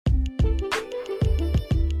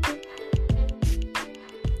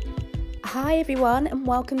Hi everyone, and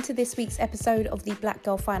welcome to this week's episode of the Black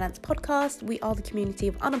Girl Finance podcast. We are the community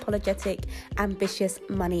of unapologetic, ambitious,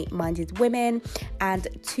 money-minded women. And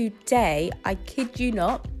today, I kid you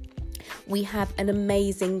not, we have an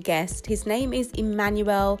amazing guest. His name is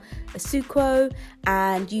Emmanuel Asuquo,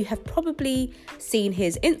 and you have probably seen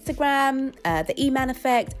his Instagram, the E-Man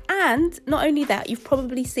Effect, and not only that, you've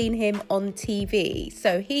probably seen him on TV.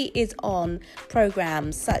 So he is on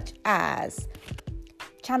programs such as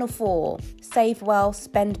Channel 4, Save Well,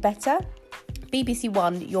 Spend Better, BBC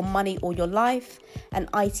One, Your Money or Your Life, and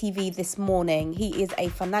ITV This Morning. He is a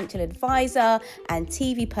financial advisor and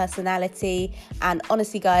TV personality. And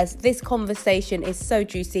honestly, guys, this conversation is so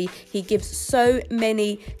juicy. He gives so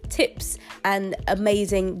many tips and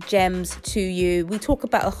amazing gems to you. We talk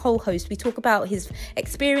about a whole host. We talk about his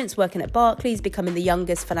experience working at Barclays, becoming the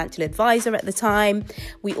youngest financial advisor at the time.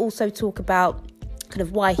 We also talk about kind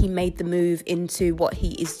of why he made the move into what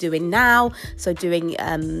he is doing now. So doing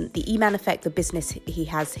the E-Man Effect, the business he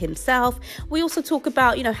has himself. We also talk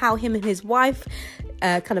about, how him and his wife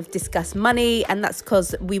kind of discuss money. And that's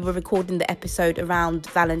because we were recording the episode around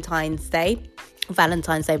Valentine's Day.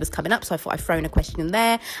 Valentine's Day was coming up, so I thought I'd throw in a question in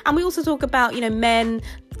there. And we also talk about, men,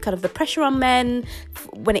 kind of the pressure on men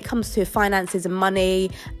when it comes to finances and money,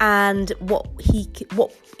 and what he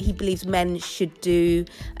believes men should do,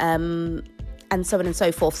 and so on and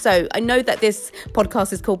so forth. So I know that this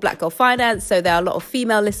podcast is called Black Girl Finance, so there are a lot of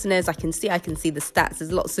female listeners. I can see the stats.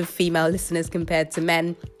 There's lots of female listeners compared to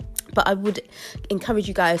men. But I would encourage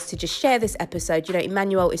you guys to just share this episode.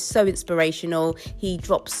 Emmanuel is so inspirational. He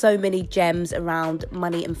drops so many gems around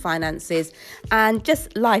money and finances and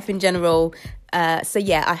just life in general. So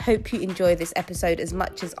I hope you enjoy this episode as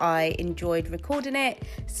much as I enjoyed recording it.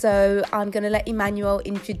 So I'm going to let Emmanuel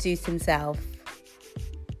introduce himself.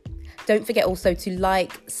 Don't forget also to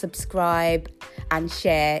like, subscribe and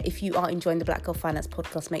share. If you are enjoying the Black Girl Finance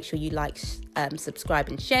podcast, make sure you like, subscribe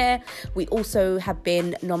and share. We also have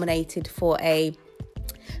been nominated for a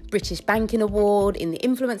British Banking Award in the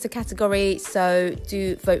influencer category, so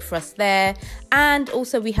do vote for us there. And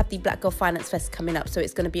also we have the Black Girl Finance Fest coming up, so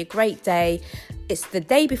it's going to be a great day. It's the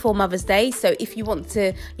day before Mother's Day, so if you want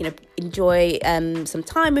to enjoy some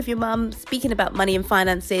time with your mum speaking about money and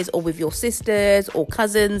finances, or with your sisters or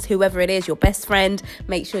cousins, whoever it is, your best friend,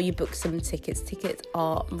 make sure you book some tickets. Tickets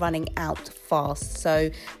are running out fast, so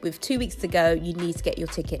with 2 weeks to go, you need to get your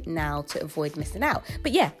ticket now to avoid missing out.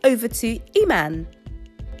 But over to E-Man.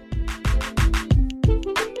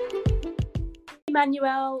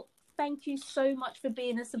 Emmanuel, thank you so much for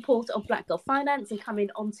being a supporter of Black Girl Finance and coming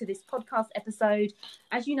onto this podcast episode.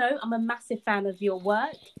 As you know, I'm a massive fan of your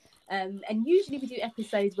work, and usually we do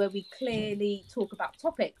episodes where we clearly talk about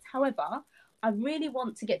topics. However, I really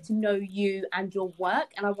want to get to know you and your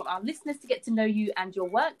work, and I want our listeners to get to know you and your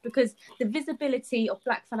work, because the visibility of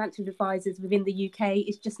Black financial advisors within the UK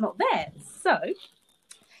is just not there. So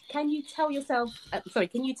can you tell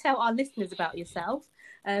our listeners about yourself?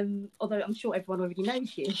 Although I'm sure everyone already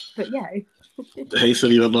knows you, but Hey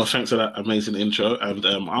Selena, no, thanks for that amazing intro, and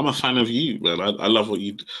I'm a fan of you, man. I love what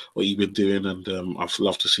you've been doing, and I've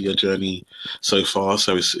loved to see your journey so far.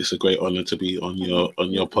 So it's a great honor to be on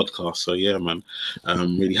your podcast. So man,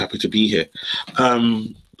 I'm really happy to be here.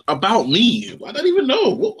 About me, I don't even know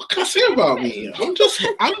what can I say about me. I'm just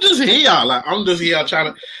here, I'm just here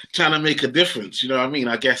trying to make a difference. You know what I mean?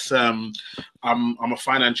 I guess I'm a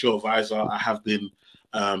financial advisor. I have been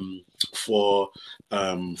for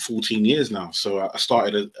 14 years now. So I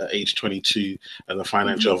started at age 22 as a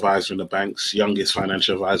financial advisor in the bank's youngest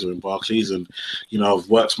financial advisor in Barclays, and I've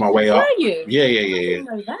worked my way up. Were you? Yeah. I didn't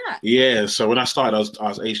know that. Yeah. So when I started, I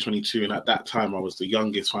was age 22, and at that time I was the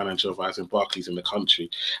youngest financial advisor in Barclays in the country,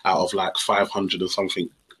 out of like 500 or something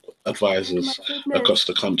advisors across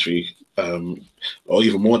the country, or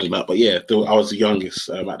even more than that. But I was the youngest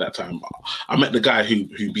at that time. I met the guy who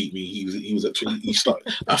beat me. He was at 20. He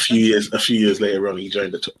started a few years later on. He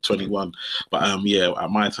joined at 21. But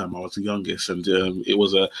at my time I was the youngest, and it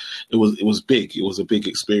was big. It was a big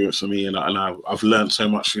experience for me, and I've learned so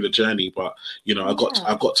much through the journey. But I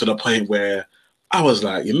got to the point where I was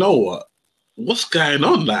like, what's going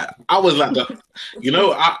on? Like, I was like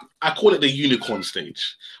I call it the unicorn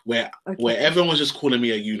stage, where everyone was just calling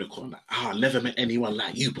me a unicorn. Like, I never met anyone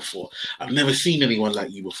like you before. I've never seen anyone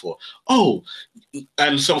like you before. Oh,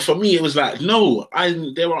 and so for me, it was like, no,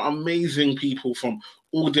 there are amazing people from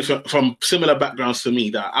similar backgrounds to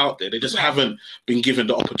me that are out there. They just haven't been given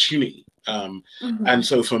the opportunity. And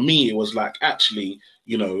so for me, it was like, actually,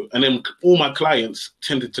 you know, and then all my clients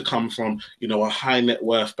tended to come from, you know, a high net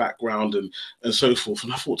worth background and so forth.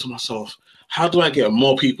 And I thought to myself, how do I get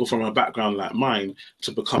more people from a background like mine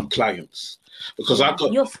to become clients? Because I've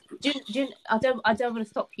got... I don't want to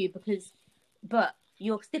stop you but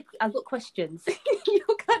I've got questions.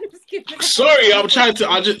 You're kind of skipping. Sorry, I'm trying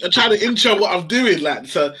to intro what I'm doing. Like,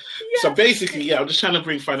 so basically, I'm just trying to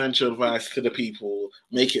bring financial advice to the people,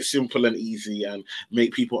 make it simple and easy, and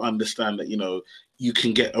make people understand that, you know, you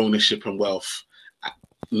can get ownership and wealth.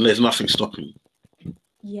 And there's nothing stopping you.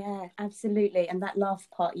 Yeah, absolutely. And that last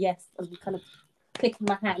part, yes, I'm kind of clicking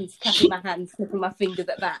my hands, tapping my hands, flipping my fingers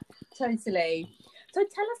at that. Totally. So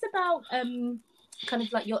tell us about kind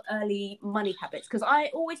of like your early money habits, because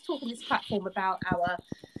I always talk on this platform about our,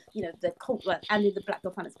 you know, the culture, and in the Black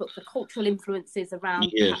Girl Finance book, the cultural influences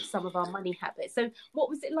around perhaps some of our money habits. So what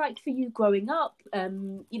was it like for you growing up?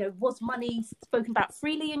 You know, was money spoken about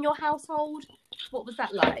freely in your household? What was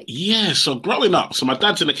that like? Yeah, so growing up, so my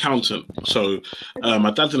dad's an accountant. So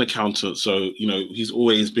so, you know, he's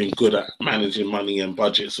always been good at managing money and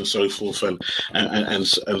budgets and so forth and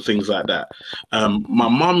things like that. My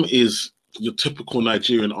mum is your typical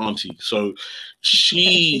Nigerian auntie. So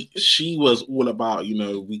she was all about, you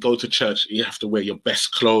know, we go to church, you have to wear your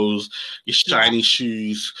best clothes, your shiny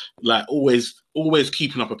shoes, like always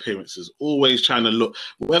keeping up appearances, always trying to look,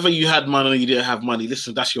 whether you had money or you didn't have money,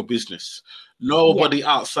 listen, that's your business. Nobody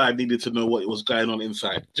outside needed to know what was going on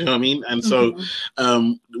inside. Do you know what I mean? And so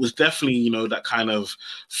it was definitely, you know, that kind of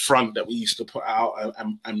front that we used to put out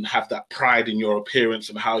and have that pride in your appearance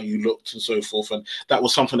and how you looked and so forth. And that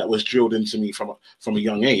was something that was drilled into me from a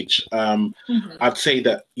young age. I'd say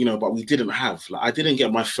that, you know, but we didn't have, like, I didn't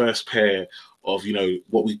get my first pair of, you know,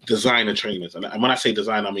 what we designer trainers. And when I say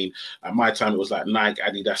design, I mean, at my time, it was like Nike,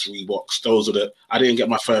 Adidas, Reeboks. I didn't get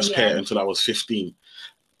my first pair until I was 15.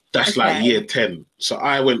 That's like year 10. So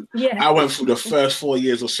I went through the first 4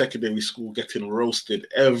 years of secondary school getting roasted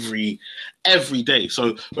every day.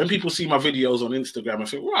 So when people see my videos on Instagram, I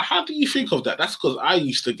think, wow, how do you think of that? That's because I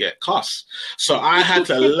used to get cussed. So I had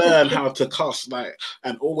to learn how to cuss, like,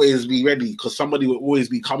 and always be ready, because somebody would always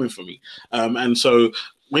be coming for me. And so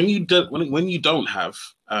when you don't have,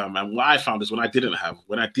 and what I found is when I didn't have,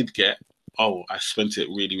 when I did get, I spent it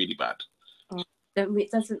really, really bad.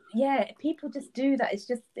 People just do that. It's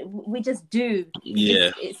just, we just do.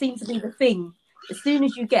 It seems to be the thing. As soon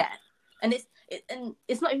as you get, and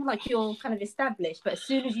it's not even like you're kind of established, but as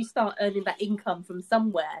soon as you start earning that income from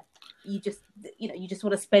somewhere, you just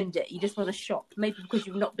want to spend it. You just want to shop, maybe because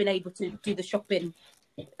you've not been able to do the shopping,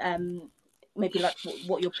 maybe like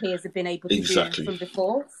what your peers have been able to do from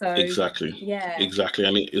before. So exactly,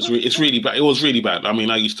 and it's really bad. It was really bad. I mean,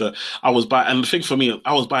 and the thing for me,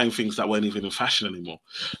 I was buying things that weren't even in fashion anymore,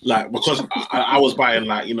 like, because I was buying,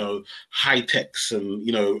 like, you know, high techs and,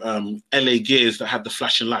 you know, LA Gears that had the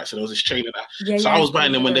flashing lights, and there was this trainer that I was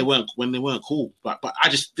buying them when they weren't cool, but I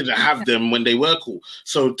just didn't have them when they were cool.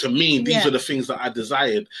 So to me, these were the things that I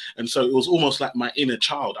desired, and so it was almost like my inner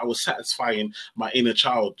child. I was satisfying my inner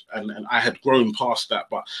child, and I had grown past that,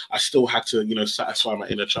 but I still had to, you know, satisfy my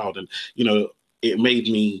inner child. And, you know, it made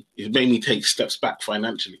me take steps back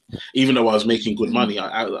financially. Even though I was making good money,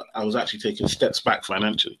 I was actually taking steps back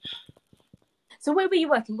financially. So where were you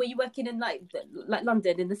working? Were you working in like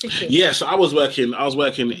London, in the city? Yeah, so I was working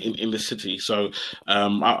in the city. So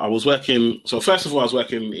I was working. So first of all, I was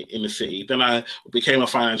working in the city. Then I became a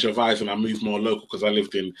financial advisor, and I moved more local because I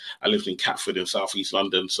lived in Catford in southeast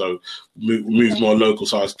London. So moved more local.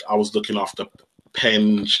 So I was looking after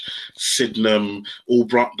Penge, Sydenham, all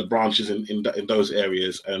the branches in those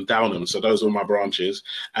areas, and Downham. So those were my branches.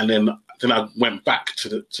 And then I went back to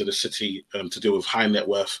the city to deal with high net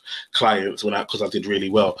worth clients because I did really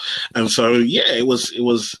well. And so it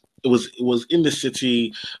was in the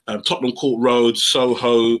city, Tottenham Court Road,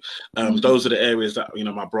 Soho. Those are the areas that, you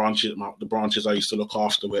know, the branches I used to look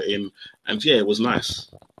after were in. And it was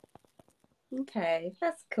nice. Okay,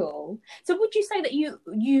 that's cool. So would you say that you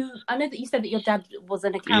I know that you said that your dad was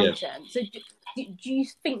an accountant. So do you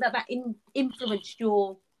think that influenced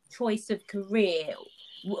your choice of career,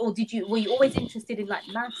 or were you always interested in like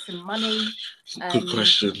maths and money? Good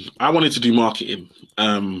question. I wanted to do marketing.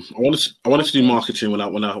 I wanted to do marketing when I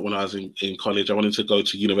was in college. I wanted to go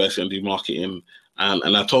to university and do marketing,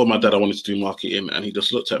 and I told my dad I wanted to do marketing, and he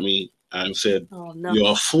just looked at me and said, "Oh, no.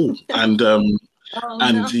 You're a fool." And Oh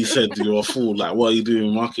And no. he said, "You're a fool. Like, what are you doing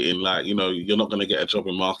in marketing? Like, you're not going to get a job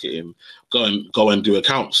in marketing. Go and do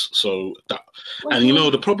accounts." So that, and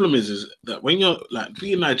the problem is that when you're like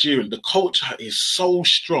being Nigerian, the culture is so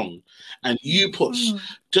strong, and you put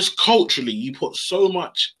just culturally, you put so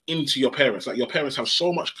much into your parents. Like, your parents have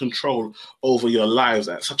so much control over your lives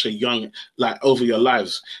at such a young, like, over your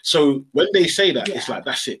lives. So when they say that, it's like,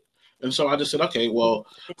 that's it. And so I just said, okay, well,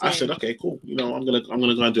 I said, okay, cool. I'm gonna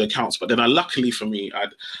go and do accounts. But then, luckily for me,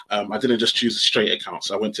 I didn't just choose straight accounts.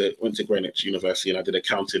 I went to Greenwich University and I did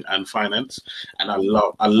accounting and finance, and I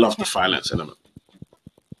love the finance element.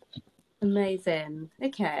 Amazing.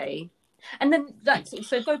 Okay. And then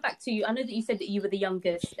so go back to you. I know that you said that you were the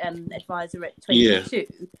youngest advisor at 22. Yeah.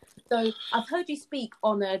 So I've heard you speak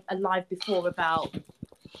on a live before about,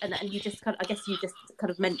 and you just kind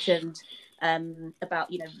of mentioned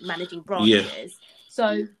about managing branches. Yeah.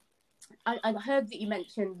 So I heard that you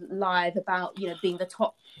mentioned live about being the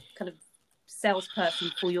top kind of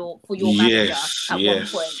salesperson for your manager at one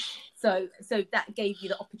point. So that gave you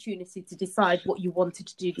the opportunity to decide what you wanted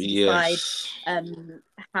to do, to decide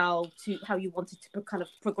how you wanted to kind of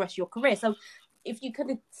progress your career. So if you kind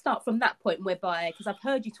of start from that point, whereby, because I've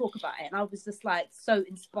heard you talk about it, and I was just like so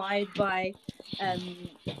inspired by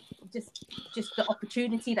just the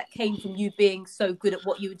opportunity that came from you being so good at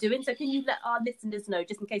what you were doing. So can you let our listeners know,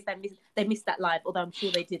 just in case they missed that live, although I'm sure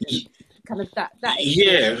they didn't, kind of that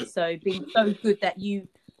experience. So being so good that you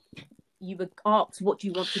were asked, what do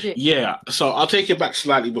you want to do? Yeah, so I'll take it back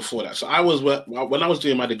slightly before that. So when I was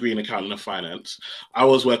doing my degree in accounting and finance, I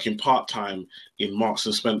was working part-time in Marks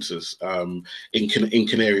and Spencer's in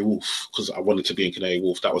Canary Wharf, because I wanted to be in Canary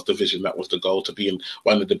Wharf. That was the vision, that was the goal, to be in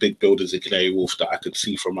one of the big buildings in Canary Wharf that I could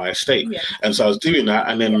see from my estate. Yeah. And so I was doing that,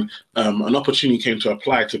 and then an opportunity came to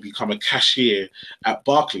apply to become a cashier at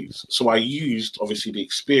Barclays. So I used, obviously, the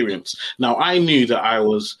experience. Now, I knew that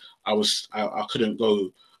I couldn't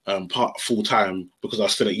go full-time because I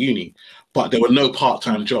was still at uni, but there were no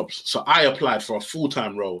part-time jobs. So I applied for a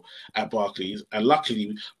full-time role at Barclays, and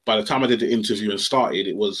luckily by the time I did the interview and started,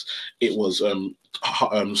 it was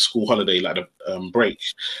school holiday, like the break.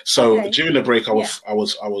 So during the break I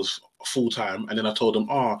was full-time, and then I told them,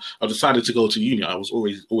 I decided to go to uni. I was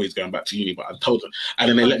always going back to uni, but I told them, and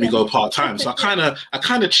then they let me go part-time. So I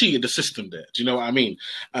kind of cheated the system there. Do you know what I mean?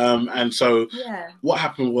 And so what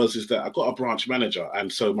happened was that I got a branch manager,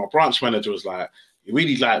 and so my branch manager was like, "You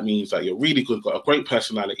really like me, that you're really good, got a great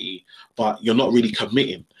personality, but you're not really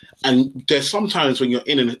committing." And there's sometimes when you're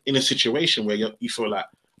in a situation where you feel like,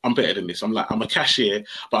 I'm better than this. I'm a cashier,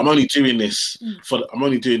 but I'm only doing this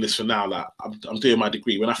for now. Like, I'm doing my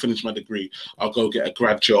degree. When I finish my degree, I'll go get a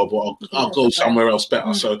grad job, or I'll go somewhere else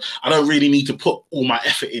better. So I don't really need to put all my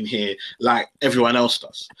effort in here like everyone else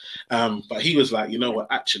does. But he was like, you know what?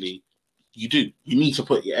 Actually, you do. You need to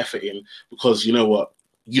put your effort in, because you know what?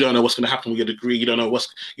 You don't know what's going to happen with your degree. You don't know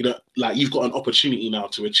like, you've got an opportunity now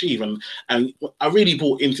to achieve. And I really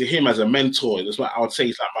bought into him as a mentor. That's what I would say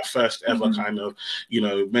is like my first ever kind of,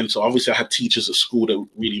 mentor. Obviously I had teachers at school that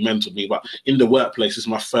really mentored me, but in the workplace is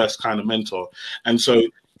my first kind of mentor. And so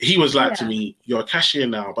he was like to me, "You're a cashier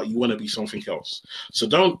now, but you want to be something else. So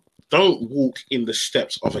don't walk in the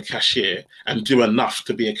steps of a cashier and do enough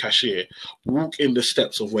to be a cashier. Walk in the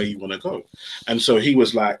steps of where you want to go." And so he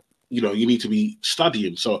was like, you need to be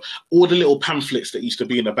studying. So all the little pamphlets that used to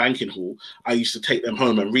be in the banking hall, I used to take them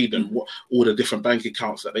home and read them, all the different bank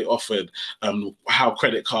accounts that they offered, how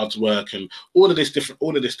credit cards work, and all of this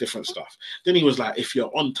different stuff. Then he was like, "If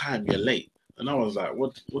you're on time, you're late." And I was like,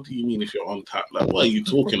 what do you mean if you're on time? Like, what are you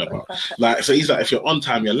talking about? Like, so he's like, "If you're on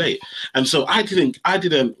time, you're late." And so I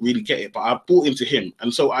didn't really get it, but I bought into him.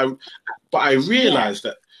 And so I realized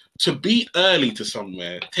that to be early to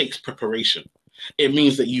somewhere takes preparation. It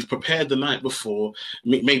means that you've prepared the night before.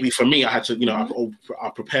 Maybe for me, I had to, I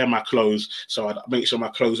prepare my clothes. So I'd make sure my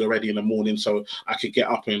clothes are ready in the morning so I could get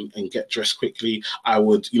up and get dressed quickly. I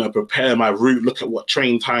would, prepare my route, look at what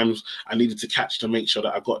train times I needed to catch to make sure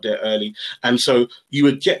that I got there early. And so you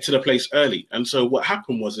would get to the place early. And so what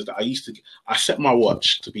happened was that I set my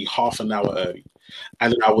watch to be half an hour early.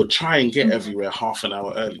 And then I would try and get everywhere half an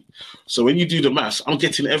hour early. So when you do the maths, I'm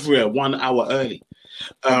getting everywhere 1 hour early.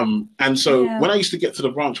 And so when I used to get to the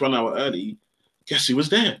branch 1 hour early, guess who was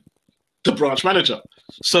there? The branch manager.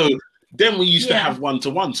 So then we used to have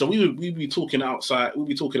one-to-one. So we'd be talking outside, we'd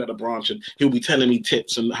be talking at the branch, and he'll be telling me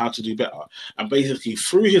tips and how to do better. And basically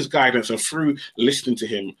through his guidance and through listening to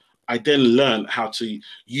him, I then learned how to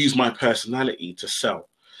use my personality to sell.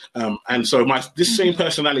 And so this same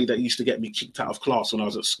personality that used to get me kicked out of class when I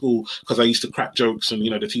was at school because I used to crack jokes and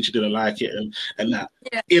the teacher didn't like it and that,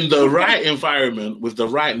 in the right environment with the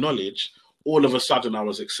right knowledge, all of a sudden I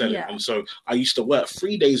was excelling. Yeah. And so I used to work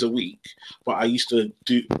 3 days a week, but I used to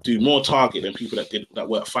do more target than people that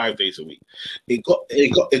work 5 days a week. It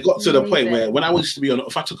got to the point where when I used to be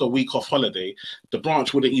if I took a week off holiday, the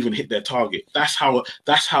branch wouldn't even hit their target. That's how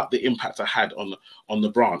the impact I had on the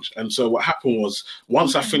branch. And so what happened was,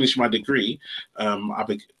 once I finished my degree,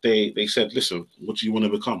 they said, listen, what do you want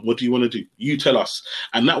to become? What do you want to do? You tell us.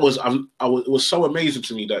 And that was, it was so amazing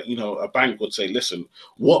to me that, you know, a bank would say, listen,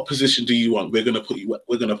 what position do you want? We're going to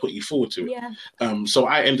put you forward to it. Yeah. So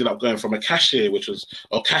I ended up going from a cashier,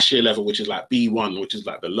 cashier level, which is like B1, which is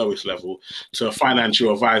like the lowest level, to a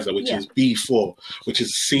financial advisor, which is B4, which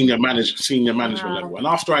is senior management level. And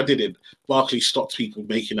after I did it, Barclays stopped people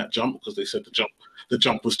making that jump because they said the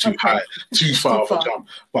jump was too high, too far of a jump.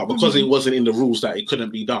 But because it wasn't in the rules that it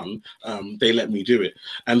couldn't be done, they let me do it.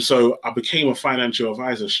 And so I became a financial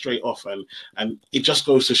advisor straight off. And it just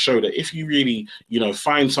goes to show that if you really, you know,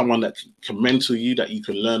 find someone that can mentor you, that you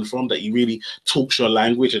can learn from, that you really talks your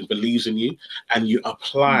language and believes in you, and you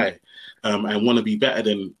apply and want to be better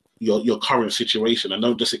than your current situation, and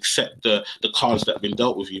don't just accept the cards that have been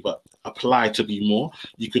dealt with you, but apply to be more,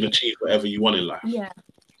 you can achieve whatever you want in life. Yeah.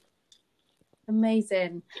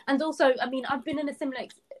 Amazing. And also, I mean, I've been in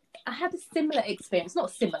I had a similar experience,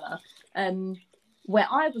 not similar, where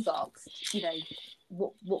I was asked, you know,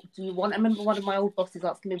 what do you want? I remember one of my old bosses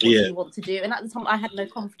asking me, what do you want to do? And at the time I had no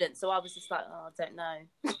confidence, so I was just like, I don't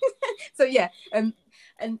know. So yeah, and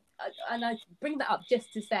I bring that up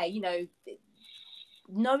just to say, you know,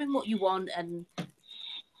 knowing what you want and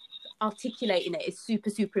articulating it is super,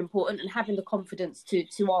 super important, and having the confidence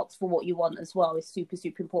to ask for what you want as well is super,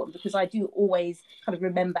 super important, because I do always kind of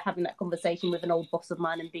remember having that conversation with an old boss of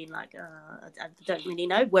mine and being like, I don't really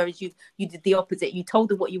know, whereas you did the opposite. You told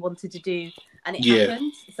them what you wanted to do and it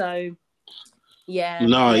happened. So that's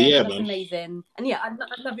man, amazing. And yeah, I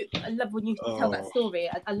love it. I love when you tell that story.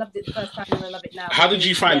 I loved it the first time and I love it now. How did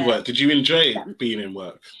you find work? Did you enjoy being in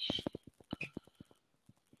work?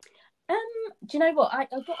 Do you know what? I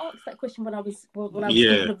got asked that question when I was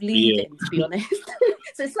thinking of leaving, to be honest. So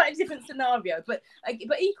it's a slightly different scenario, but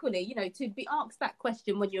equally, you know, to be asked that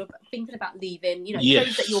question when you're thinking about leaving, you know,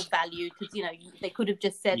 shows that you're valued, because, you know, they could have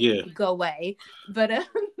just said go away. But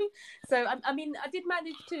so I mean, I did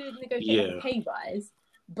manage to negotiate a pay rise.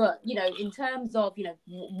 But, you know, in terms of, you know,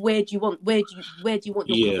 where do you want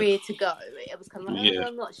your career to go? It was kind of like,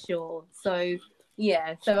 I'm not sure. So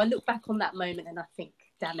so I look back on that moment and I think,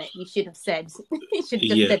 damn it, you should have said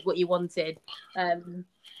said what you wanted.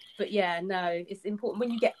 But yeah, no, it's important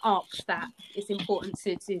when you get asked that. It's important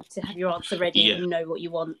to have your answer ready and know what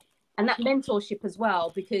you want, and that mentorship as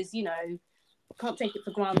well, because, you know, can't take it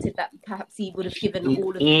for granted that perhaps he would have given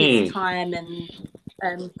all of his time and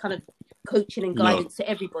kind of coaching and guidance to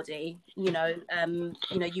everybody. You know,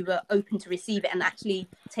 you were open to receive it and actually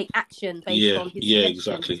take action based on his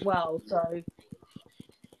suggestions as well. So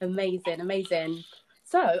amazing.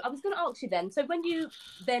 So I was going to ask you then, so when you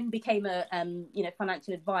then became a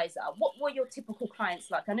financial advisor, what were your typical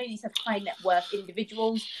clients like? I know you said high net worth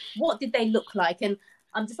individuals. What did they look like? And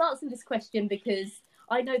I'm just asking this question because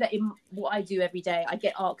I know that in what I do every day, I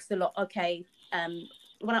get asked a lot, okay,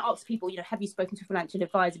 when I ask people, you know, have you spoken to a financial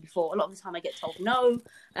advisor before? A lot of the time I get told no.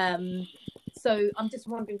 So I'm just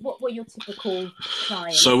wondering, what were your typical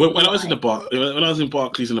clients? So when I was in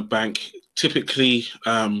Barclays in the bank, typically,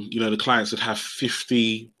 you know, the clients would have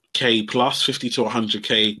 50K plus, 50 to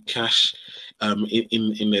 100K cash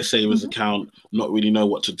in their savings account, not really know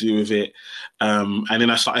what to do with it. And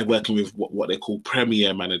then I started working with what they call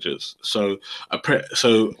premier managers. So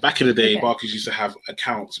back in the day, Barclays used to have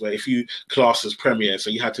accounts where if you class as premier, so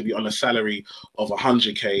you had to be on a salary of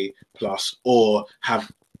 100K plus or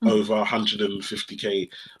have over 150K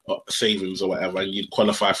savings or whatever, and you'd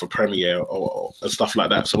qualify for Premier or stuff like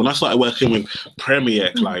that. So when I started working with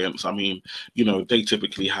Premier clients, I mean, you know, they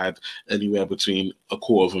typically had anywhere between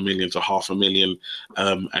 $250,000 to $500,000,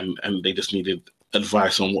 and they just needed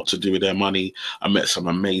advice on what to do with their money. I met some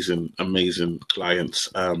amazing clients,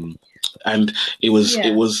 and it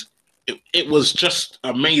was just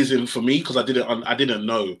amazing for me because I didn't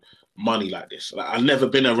know money like this. Like, I've never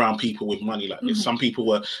been around people with money like this. Some people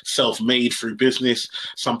were self-made through business.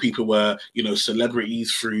 Some people were, you know,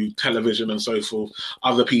 celebrities through television and so forth.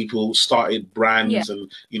 Other people started brands and,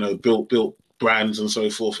 you know, built brands and so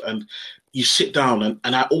forth. And you sit down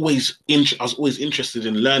and I was always interested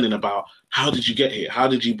in learning about how did you get here? How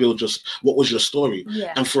did you build what was your story?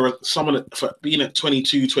 Yeah. And for being at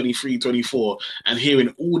 22, 23, 24 and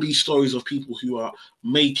hearing all these stories of people who are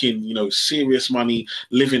making, you know, serious money,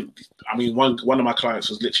 living. I mean, one of my clients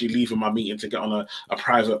was literally leaving my meeting to get on a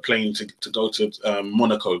private plane to go to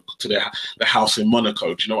Monaco, to the house in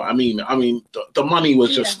Monaco. Do you know what I mean? I mean, the money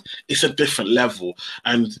was just, it's a different level.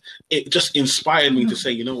 And it just inspired me to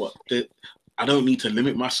say, you know what, I don't need to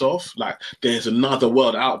limit myself. Like, there's another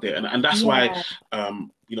world out there. And that's why,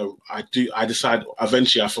 you know, I decided,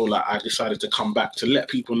 eventually I feel like I decided to come back to let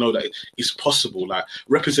people know that it's possible. Like,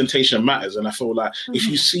 representation matters. And I feel like if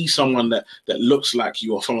you see someone that looks like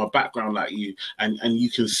you or from a background like you, and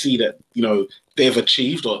you can see that, you know, they've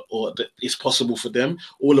achieved or that it's possible for them,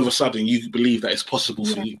 all of a sudden you believe that it's possible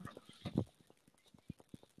for you.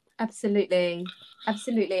 Absolutely.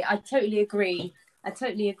 Absolutely. I totally agree.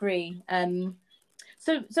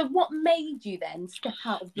 So what made you then step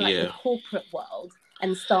out of like the corporate world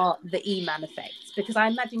and start the E-Man Effect? Because I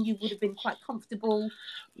imagine you would have been quite comfortable,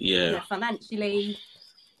 you know, financially.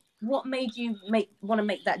 What made you want to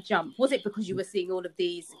make that jump? Was it because you were seeing all of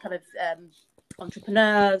these kind of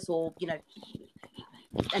entrepreneurs, or, you know,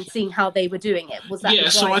 and seeing how they were doing it? Was that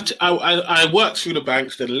so I worked through the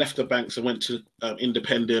banks, then left the banks and went to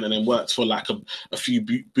independent, and then worked for like a few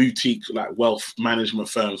boutique like wealth management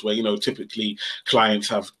firms where, you know, typically clients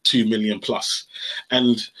have 2 million plus.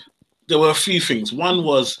 And there were a few things. One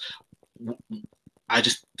was I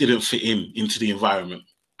just didn't fit into the environment.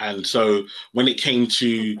 And so when it came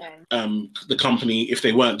to the company, if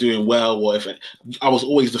they weren't doing well, or I was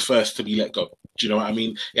always the first to be let go. Do you know what I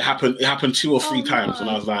mean? It happened 2 or 3 times, and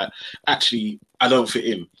I was like, actually, I don't fit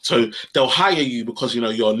in. So they'll hire you because, you know,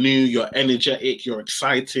 you're new, you're energetic, you're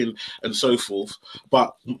exciting, and so forth.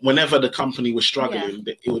 But whenever the company was struggling,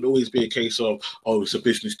 it would always be a case of, oh, it's a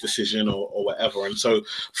business decision or whatever. And so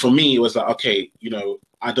for me, it was like, okay, you know,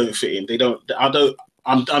 I don't fit in. I don't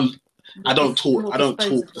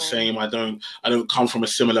talk the same. I don't come from a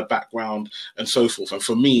similar background and so forth. And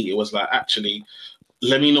for me, it was like, actually,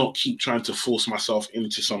 let me not keep trying to force myself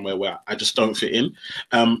into somewhere where I just don't fit in.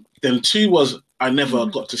 Then 2 was I never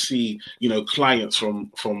got to see, you know, clients from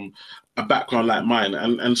a background like mine,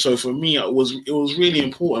 and so for me it was really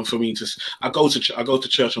important for me to. I go to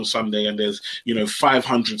church on Sunday, and there's, you know,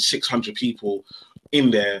 500, 600 people in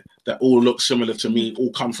there that all look similar to me,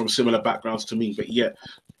 all come from similar backgrounds to me, but yet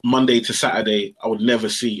Monday to Saturday, I would never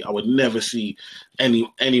see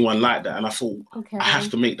anyone like that. And I thought, I have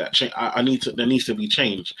to make that change. There needs to be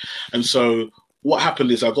change. And so what happened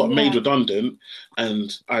is I got made redundant,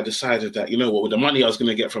 and I decided that, you know what, with the money I was going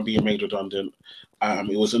to get from being made redundant,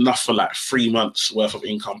 it was enough for like 3 months worth of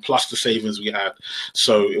income plus the savings we had.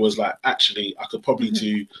 So it was like, actually, I could probably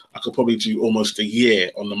do almost a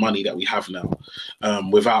year on the money that we have now,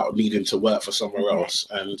 without needing to work for somewhere else.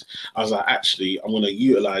 And I was like, actually, I'm going to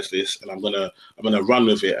utilize this, and I'm going to run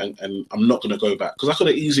with it, and I'm not going to go back, because I could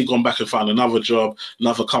have easily gone back and found another job,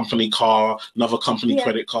 another company car, another company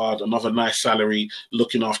credit card, another nice salary,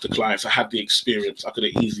 looking after clients. I had the experience. I could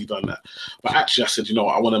have easily done that. But actually, I said, you know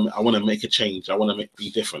what, I want to make a change. I want to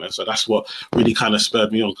be different. And so that's what really kind of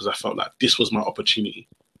spurred me on, because I felt like this was my opportunity.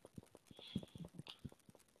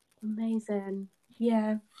 Amazing.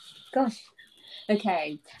 Yeah. Gosh.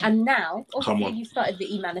 Okay. And now, obviously, you started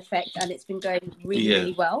the E-Man Effect, and it's been going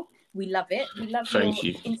really well. We love it. We love your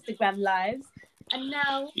Instagram lives. And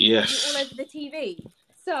now you're all over the TV.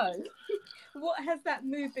 So what has that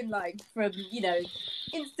move been like, from, you know,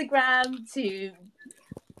 Instagram to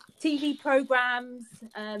TV programs?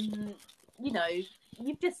 You know,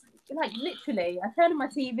 you've just, like, literally, I turn on my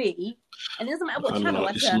TV, and it doesn't matter what channel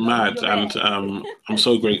I turn on. It's mad, and I'm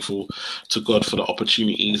so grateful to God for the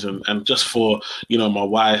opportunities, and just for, you know, my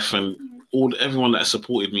wife and everyone that has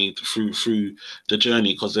supported me through the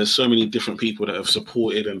journey, because there's so many different people that have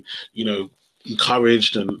supported and, you know,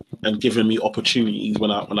 encouraged and given me opportunities when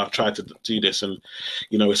I've tried to do this, and,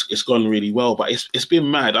 you know, it's gone really well. But it's been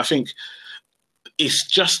mad. I think it's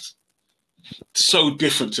just so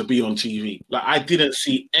different to be on TV. Like, I didn't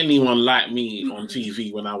see anyone like me on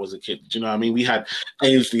TV when I was a kid. Do you know what I mean? We had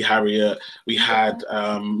Ainsley Harriott, we had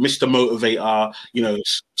Mr. Motivator, you know,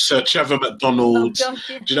 Sir Trevor McDonald. Do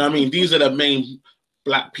you know what I mean? These are the main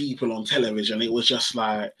black people on television. It was just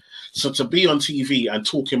like, so to be on TV and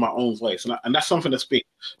talk in my own voice, and that's something that's big,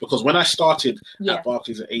 because when I started at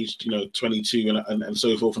Barclays at age, you know, 22 and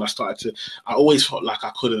so forth, and I always felt like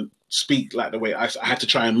I couldn't speak like the way I had to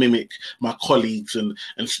try and mimic my colleagues and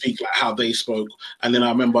speak like how they spoke. And then I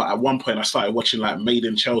remember at one point I started watching like Made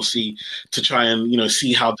in Chelsea to try and, you know,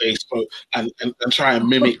 see how they spoke and try and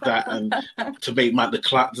mimic that, and to make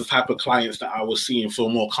the type of clients that I was seeing feel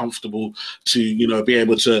more comfortable to, you know, be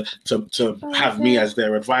able to have me as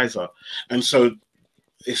their advisor. And so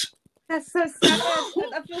That's so sad.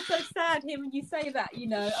 I feel so sad hearing you say that, you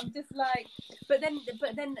know. I'm just like, but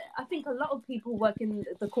then I think a lot of people work in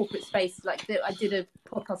the corporate space. Like I did a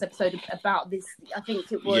podcast episode about this. I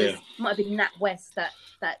think it was might have been NatWest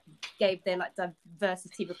that gave their like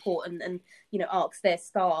diversity report and you know, asked their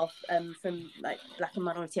staff from like Black and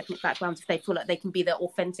minority ethnic backgrounds if they feel like they can be their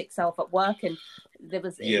authentic self at work, and there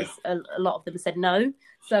was, a lot of them said no.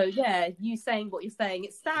 So yeah, you saying what you're saying,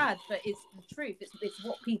 it's sad, but it's the truth. It's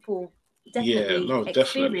what people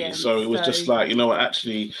definitely. So it was just like, you know,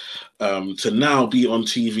 actually, to now be on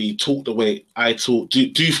TV, talk the way I talk,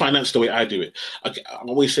 do finance the way I do it. I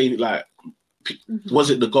always say, like,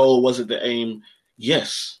 was it the goal? Was it the aim?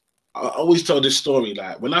 Yes. I always tell this story.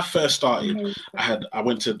 Like when I first started, I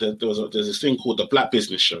went to there's this thing called the Black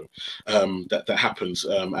Business Show that happens,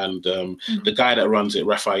 and the guy that runs it,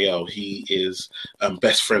 Raphael, he is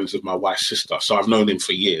best friends with my wife's sister, so I've known him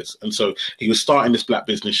for years. And so he was starting this Black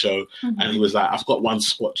Business Show, and he was like, "I've got one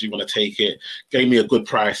spot. Do you want to take it?" Gave me a good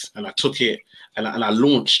price, and I took it, and I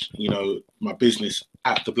launched, you know, my business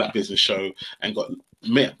at the Black Business Show, and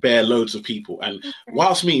met bare loads of people. And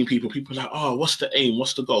whilst meeting people are like, "Oh, what's the aim?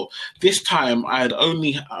 What's the goal?" This time I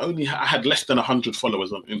had less than 100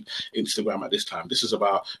 followers on Instagram at this time. This is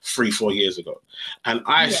about 3-4 years ago. And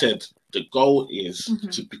I said, the goal is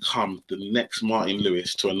to become the next Martin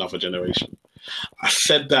Lewis to another generation. I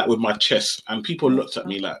said that with my chest, and people looked at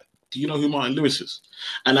me like, "Do you know who Martin Lewis is?"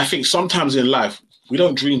 And I think sometimes in life, we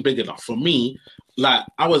don't dream big enough. For me, like,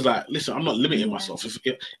 I was like, listen, I'm not limiting myself. If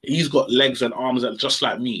he's got legs and arms that just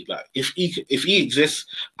like me, like if he exists,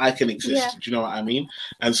 I can exist. Do you know what I mean?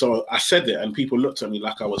 And so I said it, and people looked at me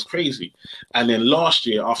like I was crazy. And then last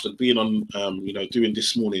year, after being on, you know, doing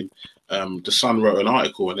This Morning, The Sun wrote an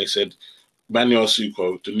article, and they said, Manuel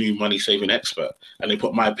Sucro, the new money saving expert, and they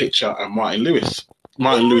put my picture and Martin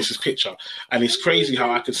Lewis's picture. And it's crazy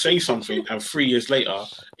how I could say something and 3 years later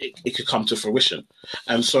it could come to fruition.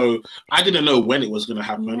 And so I didn't know when it was going to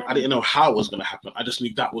happen. I didn't know how it was going to happen. I just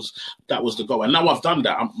knew that was the goal. And now I've done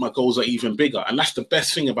that, my goals are even bigger. And that's the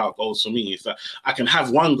best thing about goals for me, is that I can have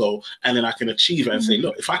one goal and then I can achieve it and say,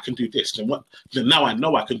 look, if I can do this, then now I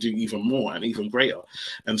know I can do even more and even greater.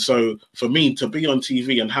 And so for me to be on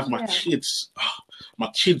TV and have my kids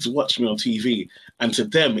watch me on TV, and to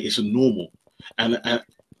them it's normal. And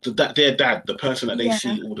that their dad, the person that they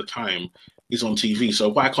see all the time, is on TV. So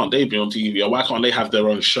why can't they be on TV? Or why can't they have their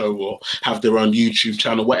own show or have their own YouTube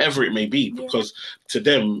channel, whatever it may be? Because to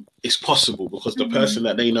them, it's possible, because the person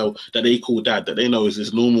that they know, that they call dad, that they know is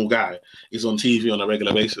this normal guy, is on TV on a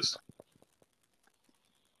regular basis.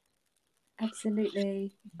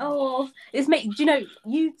 Absolutely. Oh, do you know,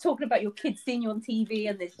 you talking about your kids seeing you on TV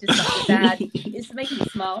and it's just like your dad, it's making me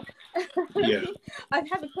smile. Yeah. I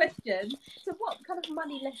have a question. So what kind of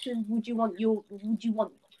money lessons would you want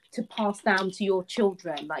to pass down to your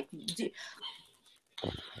children? Like,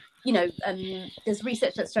 there's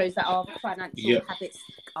research that shows that our financial habits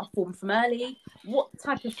are formed from early. What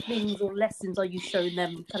type of things or lessons are you showing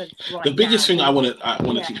them kind of right now? The biggest thing I want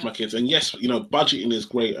to teach my kids, and yes, you know, budgeting is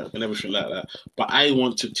great and everything like that, but I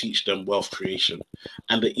want to teach them wealth creation.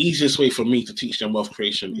 And the easiest way for me to teach them wealth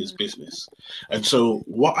creation is business. And so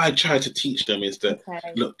what I try to teach them is that,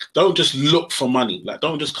 look, don't just look for money. Like,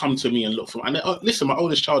 don't just come to me and look for money. And listen, my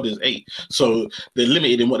oldest child is 8, so they're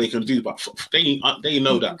limited in what they can do, but they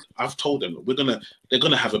know that I've told them they're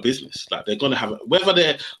gonna have a business. Like, they're gonna have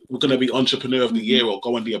whether we're gonna be entrepreneur of the year or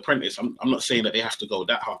go on The Apprentice. I'm not saying that they have to go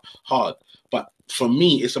that hard, but for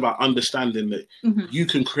me, it's about understanding that you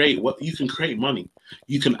can create money.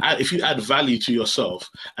 You can if you add value to yourself,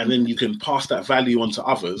 and then you can pass that value on to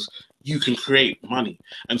others, you can create money.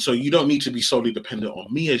 And so you don't need to be solely dependent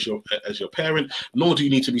on me as your parent, nor do you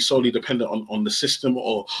need to be solely dependent on the system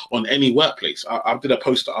or on any workplace. I did a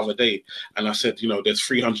post the other day, and I said, you know, there's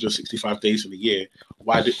 365 days in a year.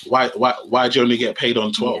 Why do you only get paid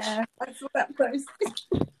on 12? Yeah, I saw that post.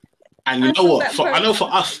 And you know what? I know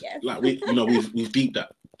for us, like we've deep that.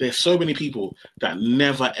 There's so many people that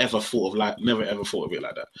never ever thought of it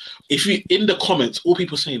like that. If you in the comments, all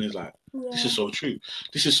people saying is like, this is so true.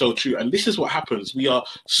 This is so true. And this is what happens. We are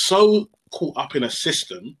so caught up in a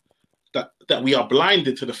system that we are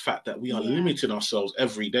blinded to the fact that we are limiting ourselves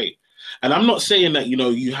every day. And I'm not saying that, you know,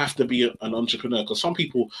 you have to be an entrepreneur, because some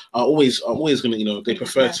people are always going to, you know, they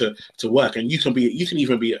prefer to work, and you can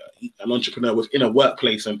even be an entrepreneur within a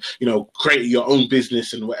workplace, and, you know, create your own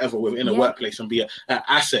business and whatever within a workplace and be an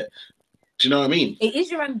asset. Do you know what I mean? It is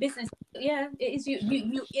your own business. Yeah, it is. You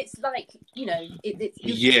it's like, you know,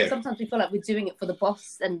 sometimes we feel like we're doing it for the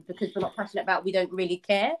boss, and because we're not passionate about it, we don't really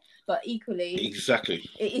care. but equally, exactly.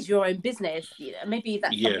 it is your own business. You know, maybe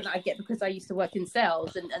that's Yeah, something that I get because I used to work in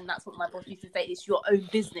sales, and that's what my boss used to say: it's your own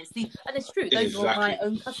business. And it's true; those were my exactly,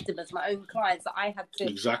 own customers, my own clients that I had to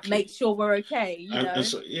exactly. make sure we're okay. And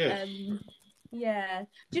so, yeah, Yeah.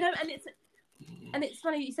 Do you know? And it's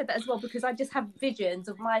funny you said that as well, because I just have visions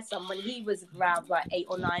of my son when he was around like 8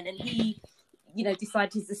 or 9, and he,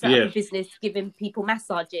 decided to set up yeah, a business giving people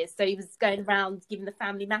massages. So he was going around giving the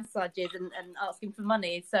family massages and asking for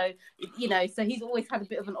money. So, so he's always had a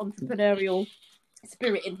bit of an entrepreneurial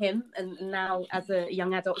spirit in him. And now as a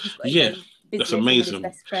young adult, he's got his yeah. own That's business with his amazing.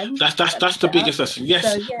 best friend. That's the biggest lesson. Yes,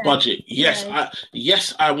 So, yeah. budget. Yes, Yeah.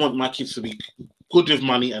 I want my kids to be good with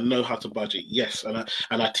money and know how to budget. Yes, and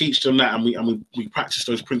I teach them that, and we practice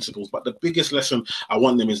those principles. But the biggest lesson I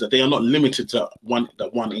want them is that they are not limited to one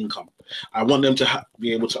income. I want them to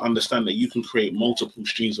be able to understand that you can create multiple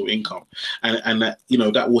streams of income, and that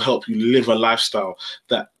that will help you live a lifestyle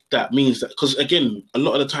that means that, because again, a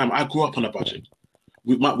lot of the time I grew up on a budget.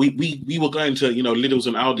 We were going to Lidl's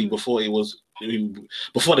and Aldi before it was.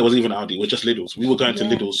 Before there was even Aldi, it was just Lidl's. We were going to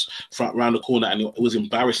Lidl's around the corner, and it was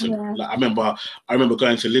embarrassing. Yeah. Like I remember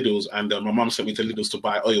going to Lidl's, and my mum sent me to Lidl's to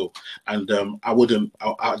buy oil, and I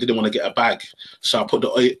didn't want to get a bag, so I put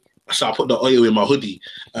the oil in my hoodie,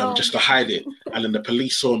 just to hide it. And then the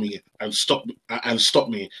police saw me and stopped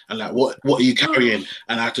me and like, what are you carrying?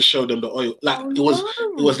 And I had to show them the oil. Like it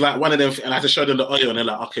was like one of them, and I had to show them the oil, and they're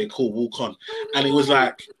like, okay, cool, walk on. And it was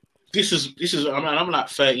like, this is. I mean, I'm like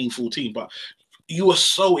 13, 14, but you were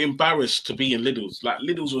so embarrassed to be in Lidl's. Like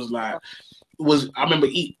Lidl's was like. I remember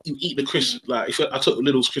you eat the crisp, like if I took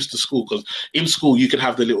Lidl's crisp to school, because in school you could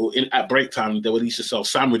have the little at break time they would used to sell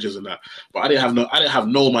sandwiches and that, but I didn't have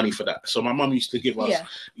no money for that, so my mum used to give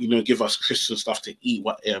us crisps and stuff to eat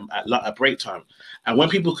at break time. And when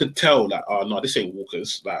people could tell that, oh no, this ain't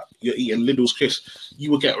Walker's, like you're eating Lidl's crisp,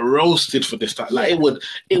 you would get roasted for this. Like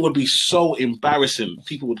it would be so embarrassing.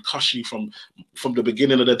 People would cuss you from the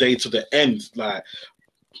beginning of the day to the end. Like,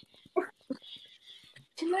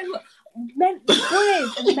 do you know what?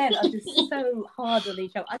 Boys and men are just so hard on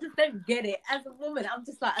each other. I just don't get it. As a woman, I'm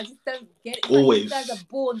just like, I just don't get it. Always. Like, you guys are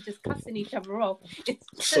born just cussing each other off.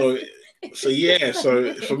 So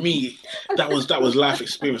for me, that was life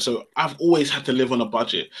experience. So I've always had to live on a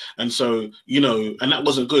budget, and so and that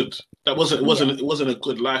wasn't good. It wasn't a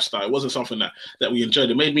good lifestyle. It wasn't something that we enjoyed.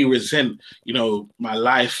 It made me resent my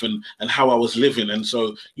life and how I was living. And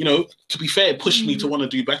so to be fair, it pushed me to want to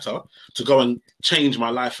do better, to go and change my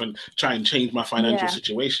life and try and change my financial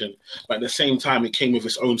situation. But at the same time, it came with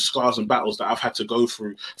its own scars and battles that I've had to go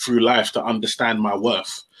through life to understand my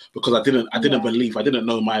worth. Because I didn't believe, I didn't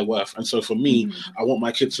know my worth. And so for me, I want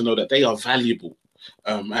my kids to know that they are valuable.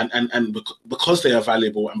 And because they are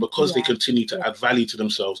valuable, and because they continue to add value to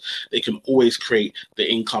themselves, they can always create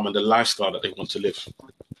the income and the lifestyle that they want to live.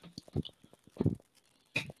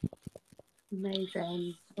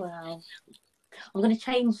 Amazing. Wow. I'm going to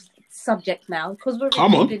change subject now, because we're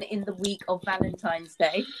recording in the week of Valentine's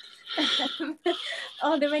Day.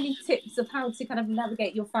 Are there any tips of how to kind of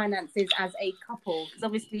navigate your finances as a couple? Because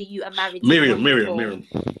obviously you are married. Miriam.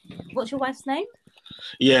 What's your wife's name?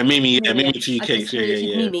 Yeah, Mimi. Yeah, Mimi Tea Cakes.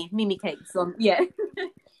 Yeah. Mimi Cakes on. Yeah.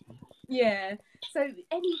 Yeah. So,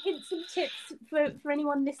 any hints and tips for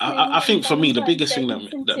anyone listening? I think for me, the biggest thing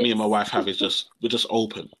that me and my wife have is we're just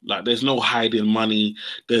open. Like, there's no hiding money.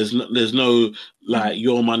 There's no like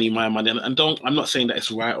your money, my money. And I'm not saying that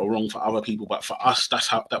it's right or wrong for other people, but for us, that's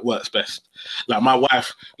how that works best. Like my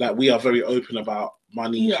wife, like we are very open about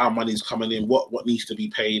money, how money's coming in, what needs to be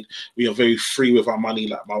paid. We are very free with our money.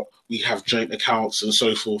 Like we have joint accounts and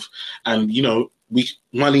so forth. And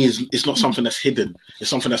money is not something that's hidden. It's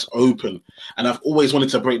something that's open. And I've always wanted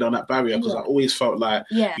to break down that barrier, because I always felt like,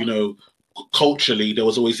 culturally there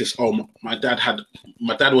was always this, my dad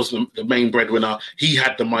was the main breadwinner. He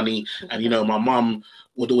had the money. And, my mum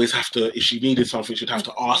would always have to, if she needed something, she'd have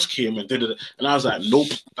to ask him and da-da-da. And I was like, nope,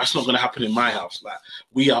 that's not going to happen in my house. Like,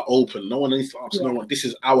 we are open. No one needs to ask no one. This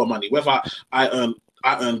is our money. Whether I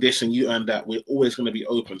earn this and you earn that, we're always going to be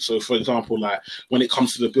open. So, for example, like when it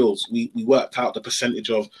comes to the bills, we worked out the percentage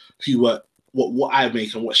of what I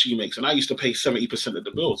make and what she makes. And I used to pay 70% of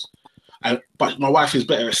the bills. But my wife is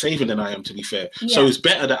better at saving than I am, to be fair. Yeah. So it's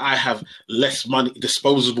better that I have less money,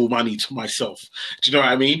 disposable money to myself. Do you know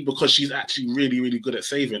what I mean? Because she's actually really, really good at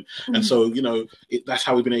saving. Mm-hmm. And so, that's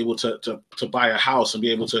how we've been able to buy a house and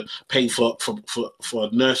be able to pay for a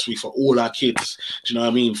nursery for all our kids. Do you know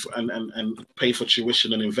what I mean? And pay for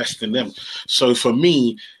tuition and invest in them. So for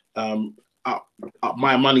me,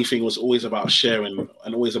 my money thing was always about sharing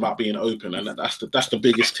and always about being open. And that's the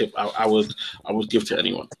biggest tip I would give to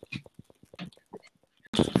anyone.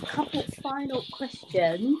 a couple final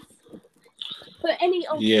questions. For any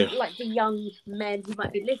of like the young men who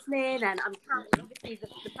might be listening, and I'm counting, obviously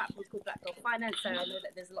the platform's called Black Girl Finance, so I know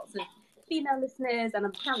that there's lots of female listeners, and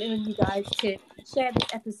I'm counting on you guys to share this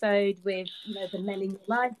episode with, you know, the men in your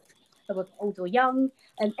life, whether old or young,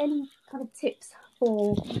 and any kind of tips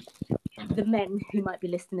for the men who might be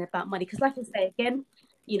listening about money. Because like I say again,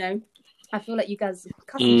 you know, I feel like you guys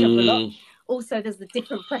cuss each other a lot. Also, there's a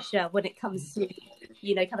different pressure when it comes to,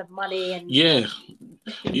 you know, kind of money and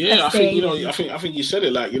I think, you know, I think you said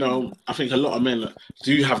it, like, you know, I think a lot of men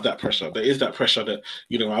do have that pressure. There is that pressure that,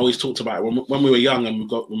 you know, I always talked about it when we were young and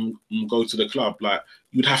we go to the club, like,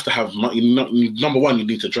 you'd have to have money. Number one, you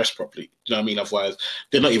need to dress properly. Do you know what I mean? Otherwise,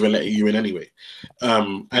 they're not even letting you in anyway.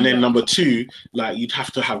 And then number two, like, you'd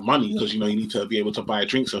have to have money because, you know, you need to be able to buy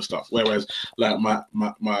drinks and stuff. Whereas, like,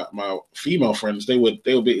 my female friends, they would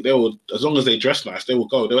as long as they dress nice, they would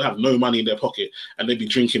go. They would have no money in their pocket and they'd be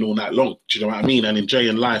drinking all night long. Do you know what I mean? And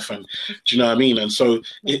enjoying life. And do you know what I mean? And so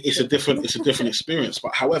it's a different experience.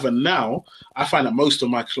 But however, now I find that most of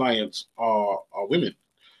my clients are women.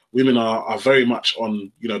 Women are very much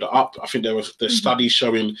on, you know, the up. I think there's studies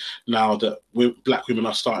showing now that black women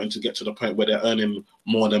are starting to get to the point where they're earning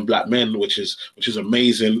more than black men, which is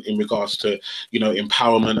amazing in regards to, you know,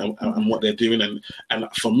 empowerment and what they're doing. And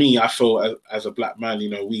for me, I feel as a black man, you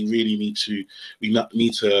know, we really need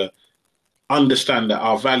to understand that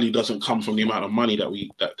our value doesn't come from the amount of money that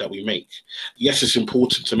we make. Yes, it's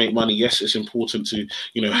important to make money. Yes, it's important to,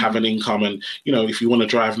 you know, have an income, and, you know, if you want to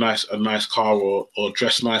drive a nice car or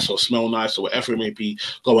dress nice or smell nice or whatever it may be,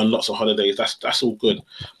 go on lots of holidays. That's all good.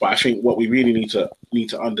 But I think what we really need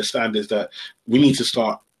to understand is that we need to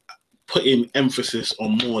start putting emphasis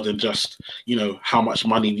on more than just, you know, how much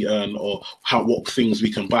money we earn or what things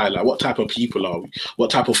we can buy. Like, what type of people are we? What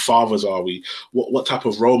type of fathers are we? What type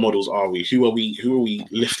of role models are we? Who are we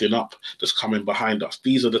lifting up that's coming behind us?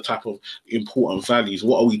 These are the type of important values.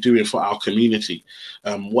 What are we doing for our community?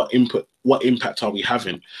 What impact are we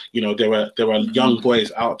having? You know, there are young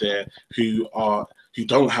boys out there who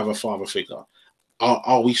don't have a father figure.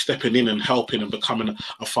 Are we stepping in and helping and becoming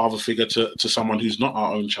a father figure to someone who's not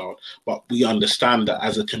our own child? But we understand that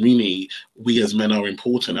as a community, we as men are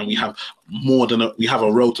important, and we have we have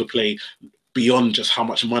a role to play beyond just how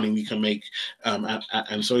much money we can make,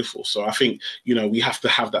 and so forth. So I think, you know, we have to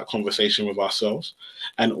have that conversation with ourselves,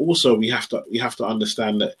 and also we have to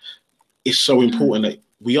understand that it's so important that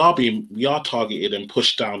we are targeted and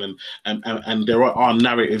pushed down, and there are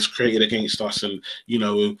narratives created against us, and, you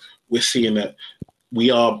know, we're seeing that we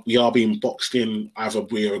are being boxed in. Either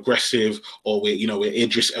we're aggressive or we're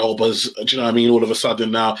Idris Elba's. Do you know what I mean? All of a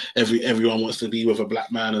sudden now everyone wants to be with a black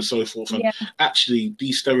man and so forth. And actually,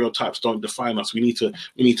 these stereotypes don't define us. We need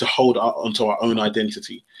to hold onto our own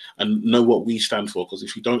identity and know what we stand for. Because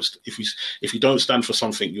if you don't stand for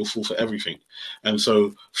something, you'll fall for everything. And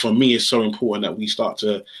so for me, it's so important that we start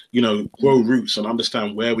to, you know, grow roots and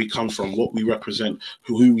understand where we come from, what we represent,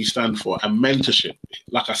 who we stand for, and mentorship.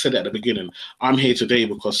 Like I said at the beginning, I'm here today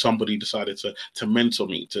because somebody decided to mentor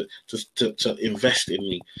me, to invest in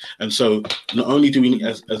me. And so not only do we,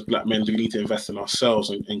 as black men, do we need to invest in ourselves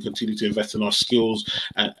and continue to invest in our skills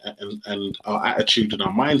and our attitude and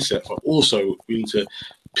our mindset, but also we need to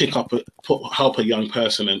help a young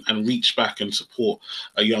person and reach back and support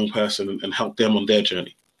a young person and help them on their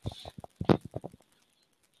journey.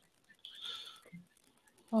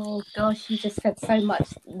 Oh gosh, you just said so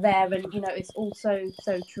much there, and, you know, it's also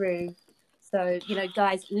so true. So, you know,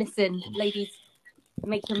 guys, listen, ladies,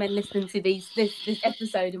 make your men listen to this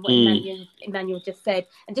episode and what Emmanuel just said.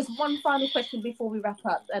 And just one final question before we wrap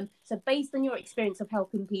up. So based on your experience of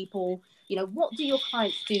helping people, you know, what do your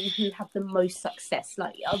clients do who have the most success?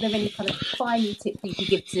 Like, are there any kind of final tips you can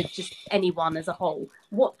give to just anyone as a whole?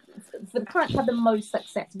 What, for the clients who have the most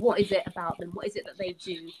success, what is it about them? What is it that they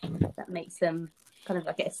do that makes them kind of,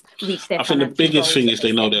 I guess, reach their? I think the biggest thing is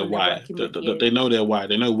they know their why. They know their why.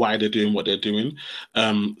 They know why they're doing what they're doing.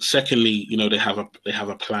 Secondly, you know, they have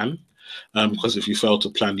a plan. Because if you fail to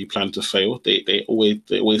plan, you plan to fail. They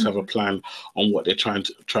always have a plan on what they're trying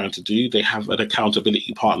to do. They have an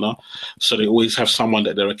accountability partner, so they always have someone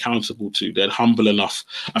that they're accountable to. They're humble enough.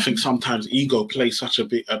 I think sometimes ego plays such a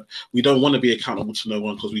big. We don't want to be accountable to no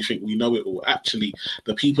one because we think we know it all. Actually,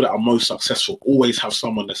 the people that are most successful always have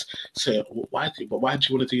someone that's saying, "Why do you want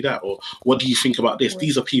to do that?" Or "What do you think about this?"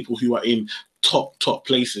 These are people who are in top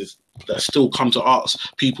places that still come to ask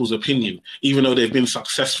people's opinion, even though they've been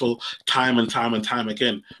successful time and time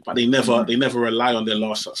again. But they never rely on their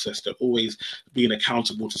last success. They're always being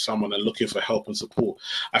accountable to someone and looking for help and support.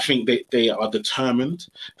 I think they are determined.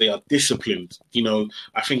 They are disciplined. You know,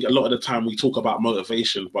 I think a lot of the time we talk about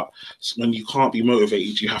motivation, but when you can't be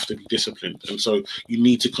motivated, you have to be disciplined. And so you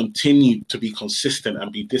need to continue to be consistent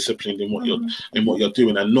and be disciplined in what you're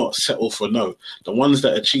doing, and not settle for no. The ones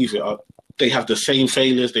that achieve it they have the same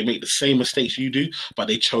failures, they make the same mistakes you do, but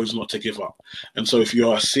they chose not to give up. And so if you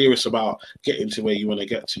are serious about getting to where you want to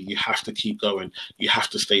get to, you have to keep going. You have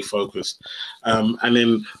to stay focused. And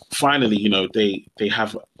then finally, you know, they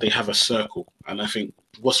have a circle. And I think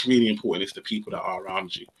what's really important is the people that are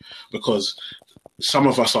around you, because some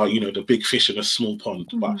of us are, you know, the big fish in a small pond,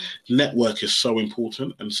 but network is so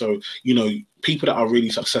important. And so, you know, people that are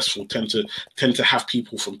really successful tend to have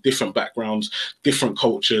people from different backgrounds, different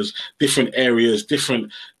cultures, different areas,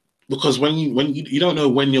 because when you don't know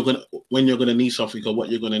when you're gonna need something or what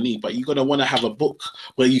you're gonna need, but you're gonna want to have a book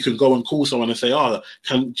where you can go and call someone and say, do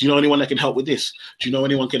you know anyone that can help with this? Do you know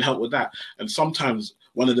anyone can help with that? And sometimes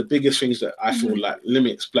one of the biggest things that I feel like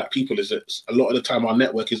limits Black people is that a lot of the time our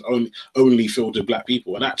network is only filled with Black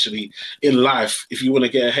people. And actually, in life, if you want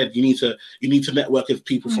to get ahead, you need to network with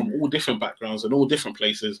people from all different backgrounds and all different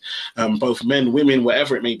places, both men, women,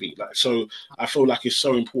 whatever it may be. Like, so I feel like it's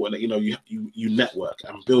so important that, you know, you network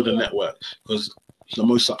and build a network, because the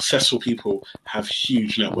most successful people have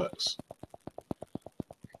huge networks.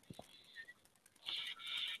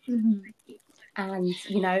 And,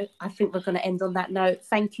 you know, I think we're going to end on that note.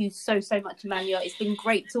 Thank you so much, Emmanuel. It's been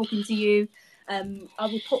great talking to you. I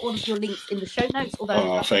will put all of your links in the show notes, although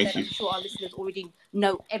I'm sure our listeners already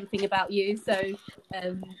know everything about you. So,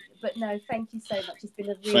 but no, thank you so much. It's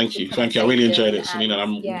been a really thank you. I really enjoyed it, Selena.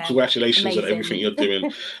 Congratulations on everything you're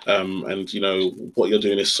doing. And, you know, what you're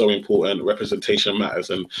doing is so important. Representation matters,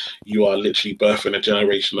 and you are literally birthing a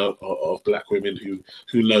generation of Black women who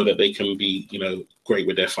know that they can be, you know, great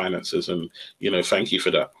with their finances. And, you know, thank you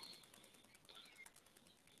for that.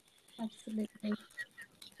 Absolutely.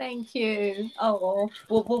 Thank you. Oh,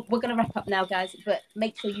 well, we're going to wrap up now, guys, but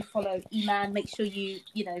make sure you follow Eman. Make sure you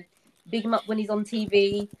know, big him up when he's on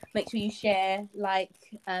TV. Make sure you share,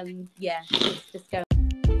 just go.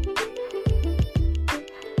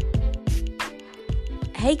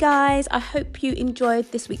 Hey guys, I hope you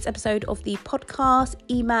enjoyed this week's episode of the podcast.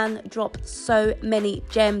 Eman dropped so many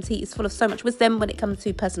gems. He is full of so much wisdom when it comes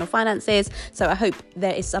to personal finances. So I hope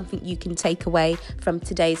there is something you can take away from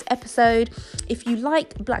today's episode. If you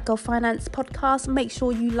like Black Girl Finance podcast, make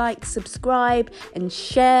sure you subscribe and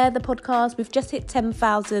share the podcast. We've just hit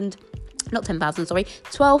 12,000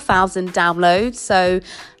 downloads. So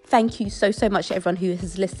thank you so much to everyone who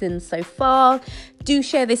has listened so far. Do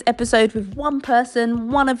share this episode with one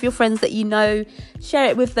person, one of your friends that you know. Share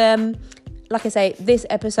it with them. Like I say, this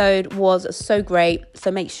episode was so great,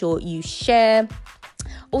 so make sure you share.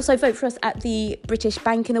 Also, vote for us at the British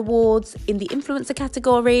Banking Awards in the influencer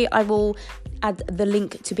category. I will add the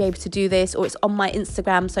link to be able to do this, or it's on my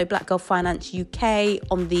Instagram, so Black Girl Finance UK.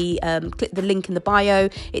 On the click the link in the bio,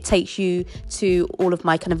 it takes you to all of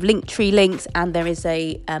my kind of Linktree links, and there is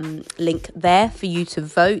a link there for you to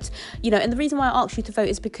vote. You know, and the reason why I asked you to vote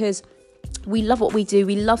is because we love what we do.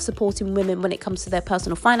 We love supporting women when it comes to their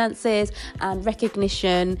personal finances, and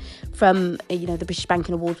recognition from, you know, the British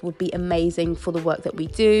Banking Awards would be amazing for the work that we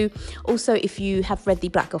do. Also, if you have read the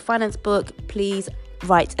Black Girl Finance book, please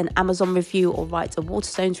write an Amazon review or write a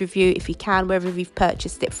Waterstones review if you can, wherever you've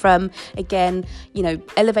purchased it from. Again, you know,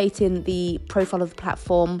 elevating the profile of the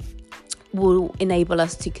platform will enable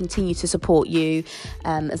us to continue to support you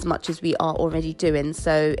as much as we are already doing.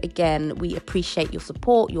 So again, we appreciate your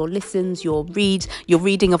support, your listens, your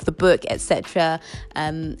reading of the book, etc.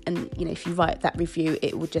 And you know, if you write that review,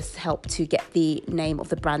 it will just help to get the name of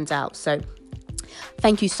the brand out. So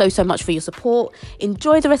thank you so much for your support.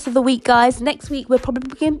 Enjoy the rest of the week, guys. Next week we're probably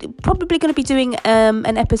going to be doing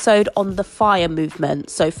an episode on the FIRE movement,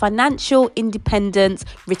 so financial independence,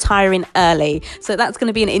 retiring early. So that's going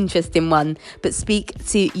to be an interesting one. But speak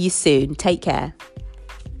to you soon. Take care.